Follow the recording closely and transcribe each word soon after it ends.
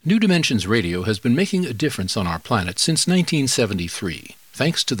New Dimensions Radio has been making a difference on our planet since 1973,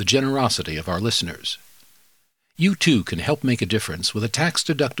 thanks to the generosity of our listeners. You too can help make a difference with a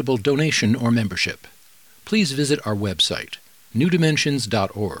tax-deductible donation or membership. Please visit our website,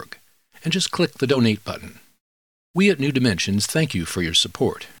 newdimensions.org, and just click the Donate button. We at New Dimensions thank you for your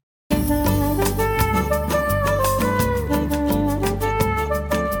support.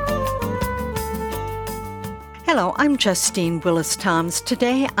 Hello, I'm Justine Willis-Toms.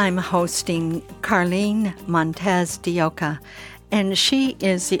 Today I'm hosting Carlyn Montes De Oca, and she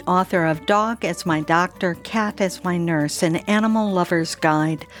is the author of Dog as My Doctor, Cat as My Nurse, an animal lover's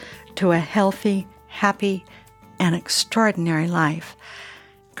guide to a healthy, happy, and extraordinary life.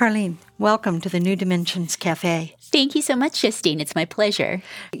 Carlyn, welcome to the New Dimensions Cafe. Thank you so much, Justine. It's my pleasure.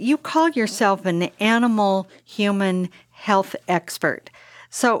 You call yourself an animal-human health expert.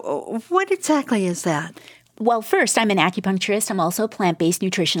 So what exactly is that? Well, first, I'm an acupuncturist. I'm also a plant-based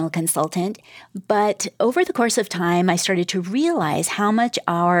nutritional consultant. But over the course of time, I started to realize how much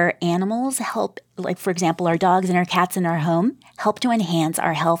our animals help, like, for example, our dogs and our cats in our home, help to enhance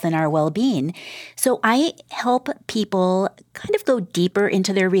our health and our well-being. So I help people kind of go deeper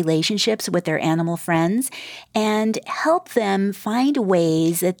into their relationships with their animal friends and help them find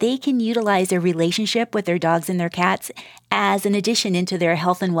ways that they can utilize their relationship with their dogs and their cats as an addition into their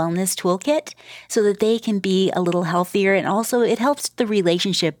health and wellness toolkit so that they can be a little healthier. And also it helps the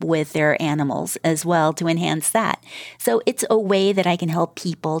relationship with their animals as well to enhance that. So it's a way that I can help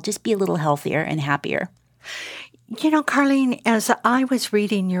people just be a little healthier and happier. You know, Carlyn, as I was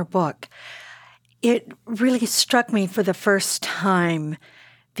reading your book, it really struck me for the first time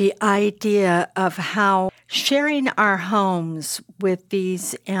the idea of how sharing our homes with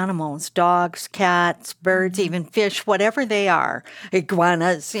these animals, dogs, cats, birds, even fish, whatever they are,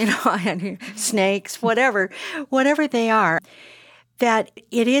 iguanas, snakes, whatever they are, that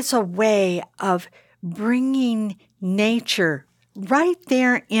it is a way of bringing nature right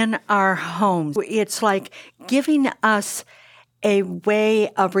there in our homes. It's like giving us a way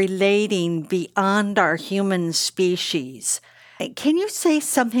of relating beyond our human species. Can you say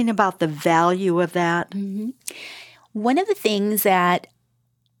something about the value of that? Mm-hmm. One of the things that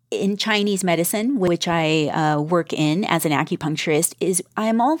in Chinese medicine, which I work in as an acupuncturist, is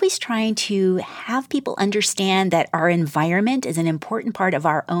I'm always trying to have people understand that our environment is an important part of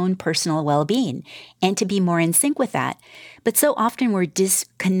our own personal well-being and to be more in sync with that. But so often we're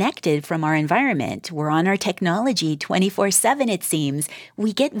disconnected from our environment. We're on our technology 24/7, it seems.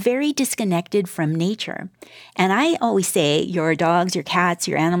 We get very disconnected from nature. And I always say your dogs, your cats,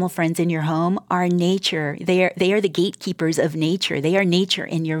 your animal friends in your home are nature. They are the gatekeepers of nature. They are nature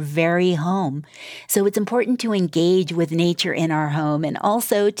in your very home. So it's important to engage with nature in our home and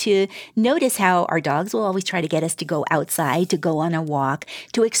also to notice how our dogs will always try to get us to go outside, to go on a walk,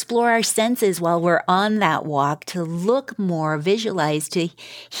 to explore our senses while we're on that walk, to look more, visualize, to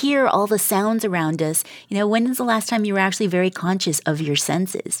hear all the sounds around us. When is the last time you were actually very conscious of your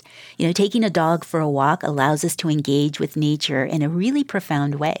senses? Taking a dog for a walk allows us to engage with nature in a really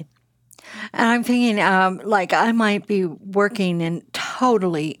profound way. And I'm thinking, I might be working and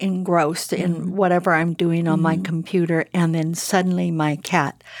totally engrossed in whatever I'm doing on my computer, and then suddenly my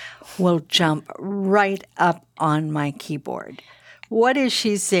cat will jump right up on my keyboard. What is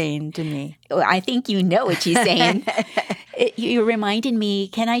she saying to me? I think you know what she's saying. You reminded me,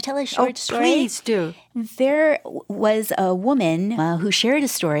 can I tell a short story? Please do. There was a woman who shared a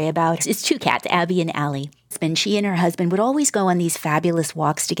story about it's two cats, Abby and Allie. And she and her husband would always go on these fabulous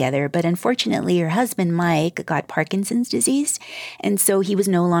walks together, but unfortunately her husband, Mike, got Parkinson's disease, and so he was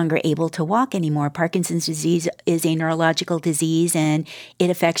no longer able to walk anymore. Parkinson's disease is a neurological disease, and it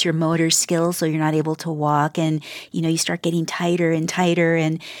affects your motor skills, so you're not able to walk, and you start getting tighter and tighter,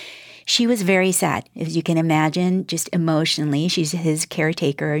 and she was very sad, as you can imagine, just emotionally. She's his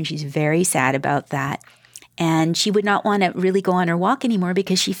caretaker, and she's very sad about that. And she would not want to really go on her walk anymore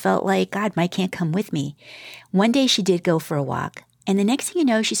because she felt like, God, Mike can't come with me. One day she did go for a walk. And the next thing you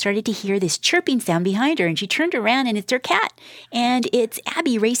know, she started to hear this chirping sound behind her. And she turned around and it's her cat. And it's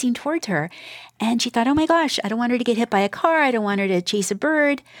Abby racing towards her. And she thought, oh my gosh, I don't want her to get hit by a car. I don't want her to chase a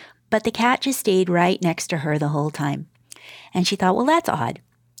bird. But the cat just stayed right next to her the whole time. And she thought, well, that's odd.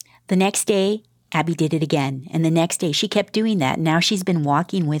 The next day, Abby did it again. And the next day she kept doing that. Now she's been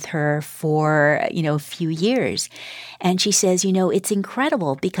walking with her for, a few years. And she says, it's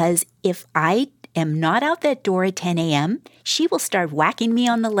incredible because if I am not out that door at 10 a.m., she will start whacking me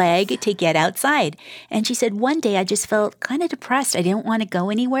on the leg to get outside. And she said, one day I just felt kind of depressed. I didn't want to go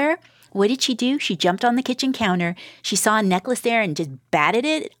anywhere. What did she do? She jumped on the kitchen counter. She saw a necklace there and just batted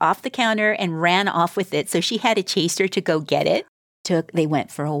it off the counter and ran off with it. So she had a chaser to go get it. They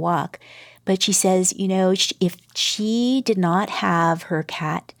went for a walk. But she says, if she did not have her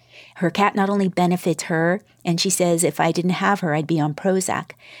cat not only benefits her, and she says, if I didn't have her, I'd be on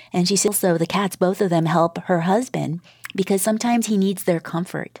Prozac. And she says also the cats, both of them help her husband because sometimes he needs their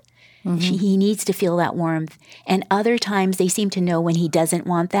comfort. Mm-hmm. He needs to feel that warmth. And other times they seem to know when he doesn't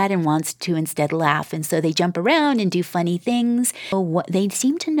want that and wants to instead laugh. And so they jump around and do funny things. They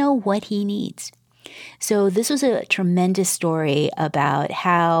seem to know what he needs. So this was a tremendous story about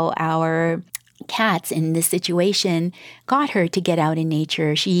how our cats in this situation got her to get out in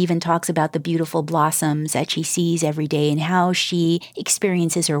nature. She even talks about the beautiful blossoms that she sees every day and how she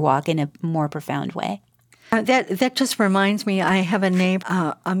experiences her walk in a more profound way. That just reminds me, I have a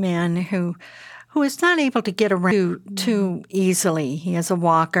neighbor, a man who is not able to get around too easily. He has a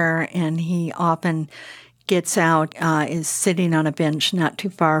walker, and he often gets out, is sitting on a bench not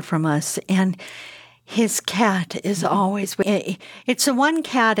too far from us, and his cat is always, it's the one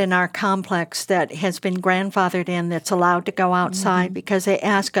cat in our complex that has been grandfathered in that's allowed to go outside because they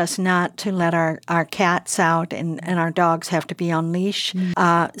ask us not to let our cats out and our dogs have to be on leash.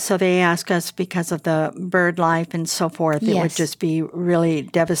 So they ask us because of the bird life and so forth. It would just be really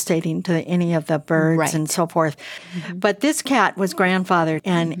devastating to any of the birds and so forth. But this cat was grandfathered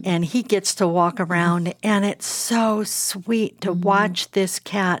and he gets to walk around, and it's so sweet to watch this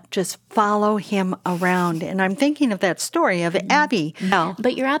cat just follow him around. And I'm thinking of that story of Abby.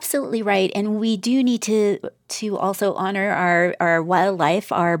 But you're absolutely right. And we do need to also honor our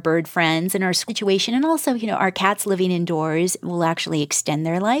wildlife, our bird friends, and our situation. And also, our cats living indoors will actually extend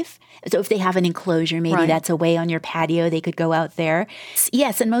their life. So if they have an enclosure, maybe that's a way on your patio, they could go out there.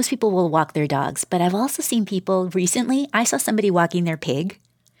 Yes, and most people will walk their dogs. But I've also seen people recently, I saw somebody walking their pig.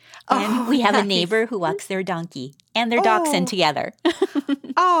 And we have a neighbor who walks their donkey and their dachshund together.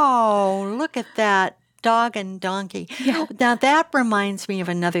 Oh, look at that. Dog and donkey. Yeah. Now, that reminds me of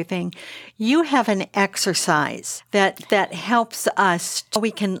another thing. You have an exercise that helps us so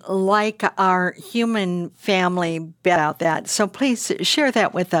we can like our human family better about that. So please share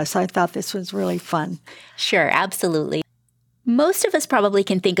that with us. I thought this was really fun. Sure, absolutely. Most of us probably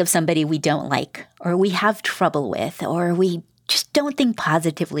can think of somebody we don't like or we have trouble with or we just don't think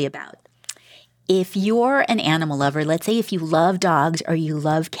positively about. If you're an animal lover, let's say if you love dogs or you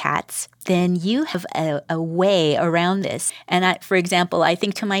love cats, then you have a way around this. And for example, I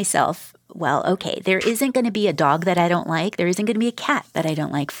think to myself, well, okay, there isn't going to be a dog that I don't like. There isn't going to be a cat that I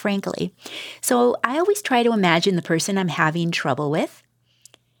don't like, frankly. So I always try to imagine the person I'm having trouble with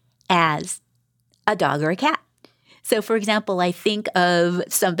as a dog or a cat. So, for example, I think of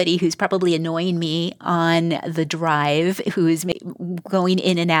somebody who's probably annoying me on the drive, who's going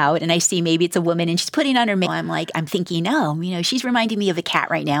in and out, and I see maybe it's a woman and she's putting on her makeup. I'm thinking, she's reminding me of a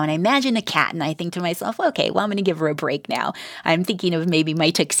cat right now. And I imagine a cat, and I think to myself, okay, well, I'm going to give her a break now. I'm thinking of maybe my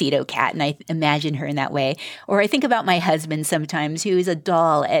tuxedo cat, and I imagine her in that way. Or I think about my husband sometimes, who is a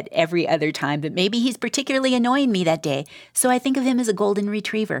doll at every other time, but maybe he's particularly annoying me that day. So I think of him as a golden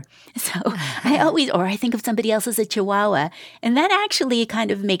retriever. So I think of somebody else as a Chihuahua. And that actually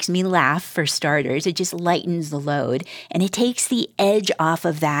kind of makes me laugh for starters. It just lightens the load and it takes the edge off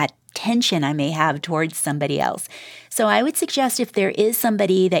of that tension I may have towards somebody else. So I would suggest if there is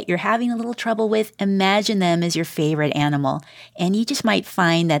somebody that you're having a little trouble with, imagine them as your favorite animal. And you just might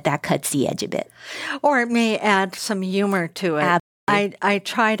find that cuts the edge a bit. Or it may add some humor to it. I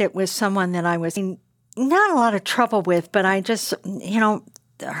tried it with someone that I was in not a lot of trouble with, but I just,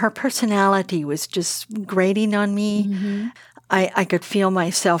 her personality was just grating on me. Mm-hmm. I could feel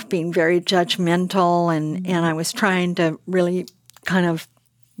myself being very judgmental, and I was trying to really kind of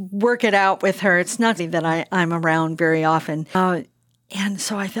work it out with her. It's nothing that I'm around very often. And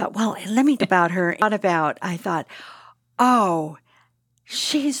so I thought, well, let me think about her. I thought, oh,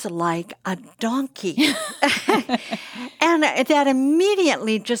 she's like a donkey. And that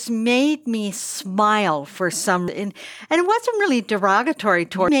immediately just made me smile for some, and it wasn't really derogatory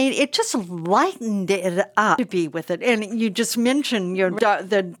toward me. It just lightened it up to be with it. And you just mentioned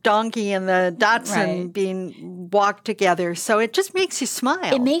the donkey and the dachshund being walked together. So it just makes you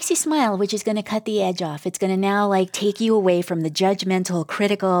smile. It makes you smile, which is going to cut the edge off. It's going to now take you away from the judgmental,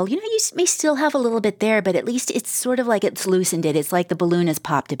 critical. You may still have a little bit there, but at least it's sort of like it's loosened it. It's like the balloon has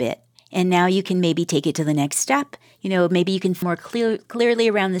popped a bit. And now you can maybe take it to the next step. Maybe you can more clearly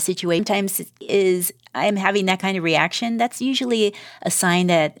around the situation. Sometimes I'm having that kind of reaction. That's usually a sign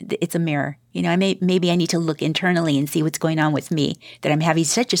that it's a mirror. Maybe I need to look internally and see what's going on with me, that I'm having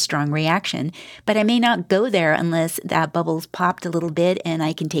such a strong reaction. But I may not go there unless that bubble's popped a little bit and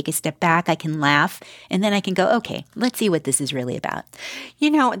I can take a step back, I can laugh, and then I can go, okay, let's see what this is really about.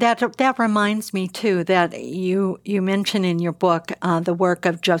 That reminds me, too, that you mention in your book the work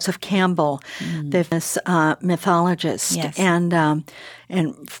of Joseph Campbell, the mythologist, yes.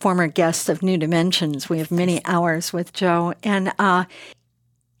 and former guest of New Dimensions. We have many hours with Joe. And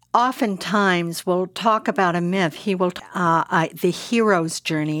oftentimes, we'll talk about a myth. He will the hero's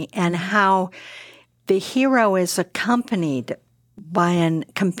journey and how the hero is accompanied by a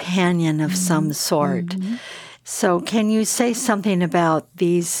companion of some sort. Mm-hmm. So, can you say something about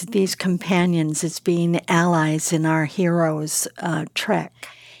these companions as being allies in our hero's trek?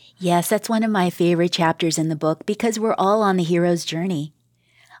 Yes, that's one of my favorite chapters in the book because we're all on the hero's journey.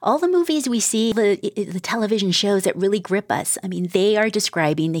 All the movies we see, the television shows that really grip us, they are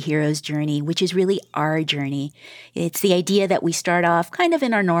describing the hero's journey, which is really our journey. It's the idea that we start off kind of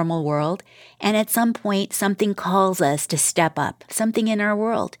in our normal world, and at some point something calls us to step up, something in our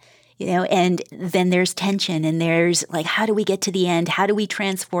world, and then there's tension, and there's like, how do we get to the end? How do we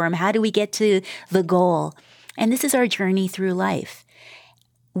transform? How do we get to the goal? And this is our journey through life.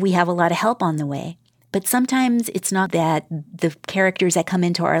 We have a lot of help on the way. But sometimes it's not that the characters that come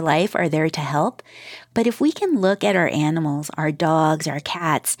into our life are there to help. But if we can look at our animals, our dogs, our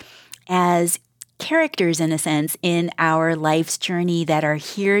cats, as characters, in a sense, in our life's journey that are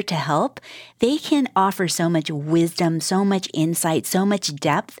here to help, they can offer so much wisdom, so much insight, so much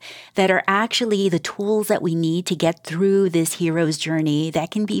depth that are actually the tools that we need to get through this hero's journey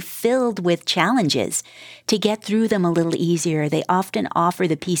that can be filled with challenges. To get through them a little easier, they often offer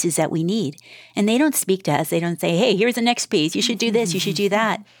the pieces that we need. And they don't speak to us. They don't say, hey, here's the next piece. You should do this. You should do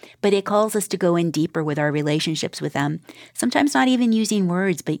that. But it calls us to go in deeper with our relationships with them. Sometimes not even using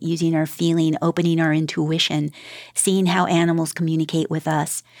words, but using our feeling, opening our intuition, seeing how animals communicate with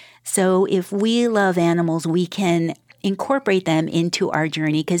us. So if we love animals, we can incorporate them into our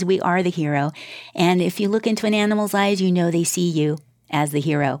journey because we are the hero. And if you look into an animal's eyes, they see you as the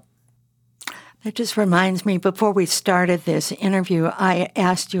hero. That just reminds me, before we started this interview, I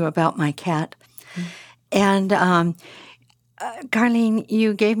asked you about my cat. Mm-hmm. And Carlyn,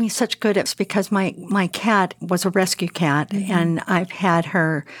 you gave me such good tips because my cat was a rescue cat, mm-hmm. and I've had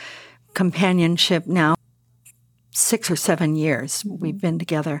her companionship now 6 or 7 years. Mm-hmm. We've been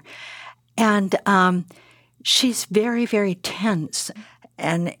together. And she's very, very tense.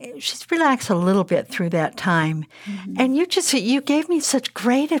 And she's relaxed a little bit through that time. Mm-hmm. And you gave me such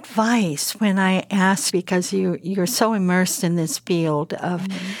great advice when I asked, because you're so immersed in this field of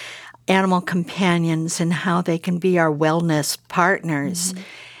mm-hmm. animal companions and how they can be our wellness partners. Mm-hmm.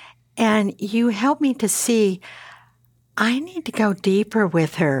 And you helped me to see I need to go deeper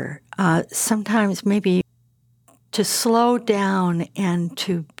with her. Sometimes maybe to slow down and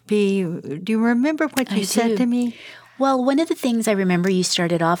to be. Do you remember what you said to me? Well, one of the things I remember you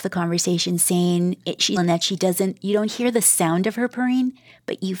started off the conversation saying that you don't hear the sound of her purring,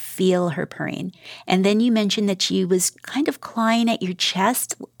 but you feel her purring. And then you mentioned that she was kind of clawing at your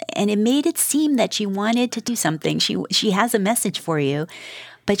chest, and it made it seem that she wanted to do something. She has a message for you,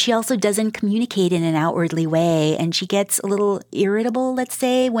 but she also doesn't communicate in an outwardly way. And she gets a little irritable, let's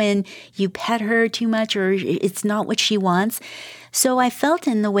say, when you pet her too much or it's not what she wants. So I felt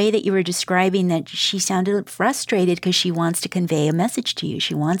in the way that you were describing that she sounded frustrated because she wants to convey a message to you.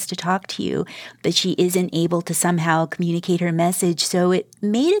 She wants to talk to you, but she isn't able to somehow communicate her message. So it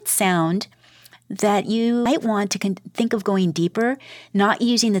made it sound that you might want to think of going deeper, not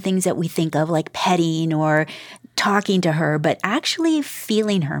using the things that we think of like petting or talking to her, but actually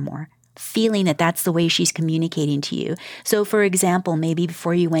feeling her more, feeling that that's the way she's communicating to you. So for example, maybe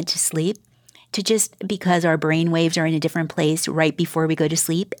before you went to sleep, to just because our brain waves are in a different place right before we go to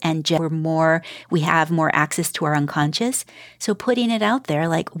sleep and we have more access to our unconscious. So putting it out there,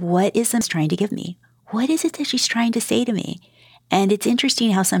 like, what is this trying to give me? What is it that she's trying to say to me? And it's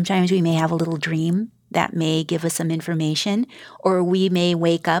interesting how sometimes we may have a little dream that may give us some information, or we may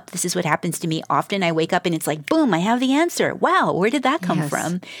wake up. This is what happens to me often. I wake up and it's like, boom, I have the answer. Wow, where did that come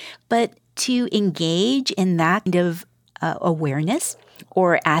from? But to engage in that kind of awareness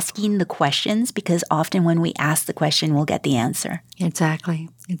or asking the questions, because often when we ask the question, we'll get the answer. Exactly.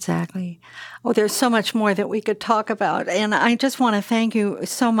 Oh, there's so much more that we could talk about. And I just want to thank you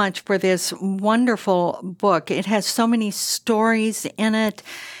so much for this wonderful book. It has so many stories in it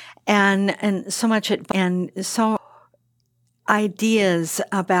and so much and so ideas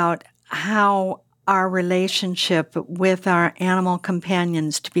about how our relationship with our animal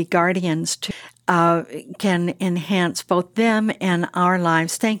companions to be guardians to can enhance both them and our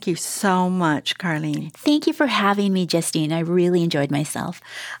lives. Thank you so much, Carlyn. Thank you for having me, Justine. I really enjoyed myself.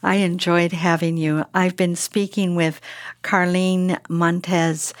 I enjoyed having you. I've been speaking with Carlyn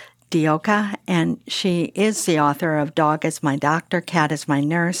Montes De Oca, and she is the author of Dog is My Doctor, Cat is My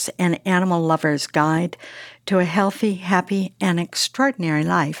Nurse, An Animal Lover's Guide to a Healthy, Happy, and Extraordinary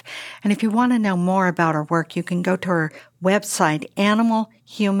Life. And if you want to know more about her work, you can go to her website,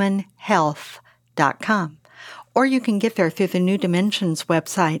 animalhumanhealth.com. Or you can get there through the New Dimensions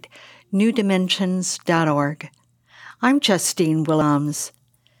website, newdimensions.org. I'm Justine Willems.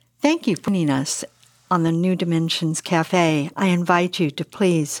 Thank you for joining us on the New Dimensions Cafe. I invite you to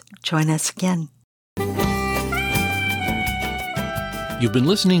please join us again. You've been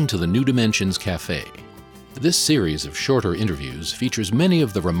listening to the New Dimensions Cafe. This series of shorter interviews features many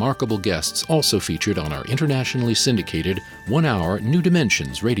of the remarkable guests also featured on our internationally syndicated one-hour New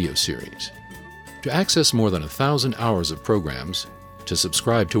Dimensions radio series. To access more than 1,000 hours of programs, to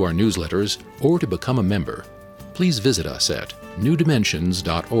subscribe to our newsletters, or to become a member, please visit us at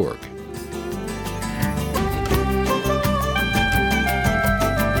newdimensions.org.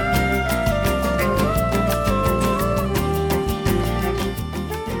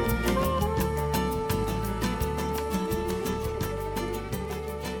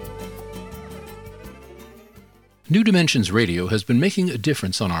 New Dimensions Radio has been making a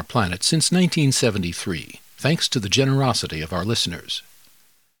difference on our planet since 1973, thanks to the generosity of our listeners.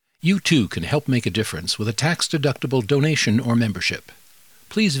 You too can help make a difference with a tax-deductible donation or membership.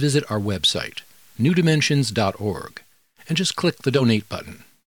 Please visit our website, newdimensions.org, and just click the Donate button.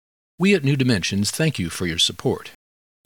 We at New Dimensions thank you for your support.